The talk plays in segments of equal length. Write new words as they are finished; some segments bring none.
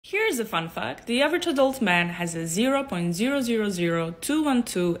Here's a fun fact. The average adult man has a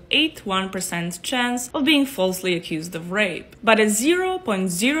 0.00021281% chance of being falsely accused of rape, but a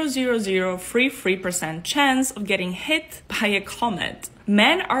 0.00033% chance of getting hit by a comet.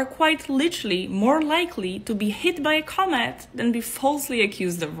 Men are quite literally more likely to be hit by a comet than be falsely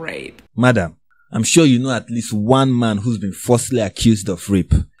accused of rape. Madam, I'm sure you know at least one man who's been falsely accused of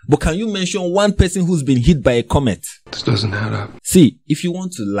rape. But can you mention one person who's been hit by a comet? This doesn't add up. See, if you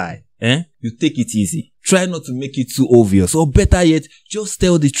want to lie, you take it easy. Try not to make it too obvious, or better yet, just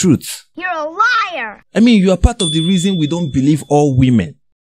tell the truth. You're a liar! I mean, you are part of the reason we don't believe all women.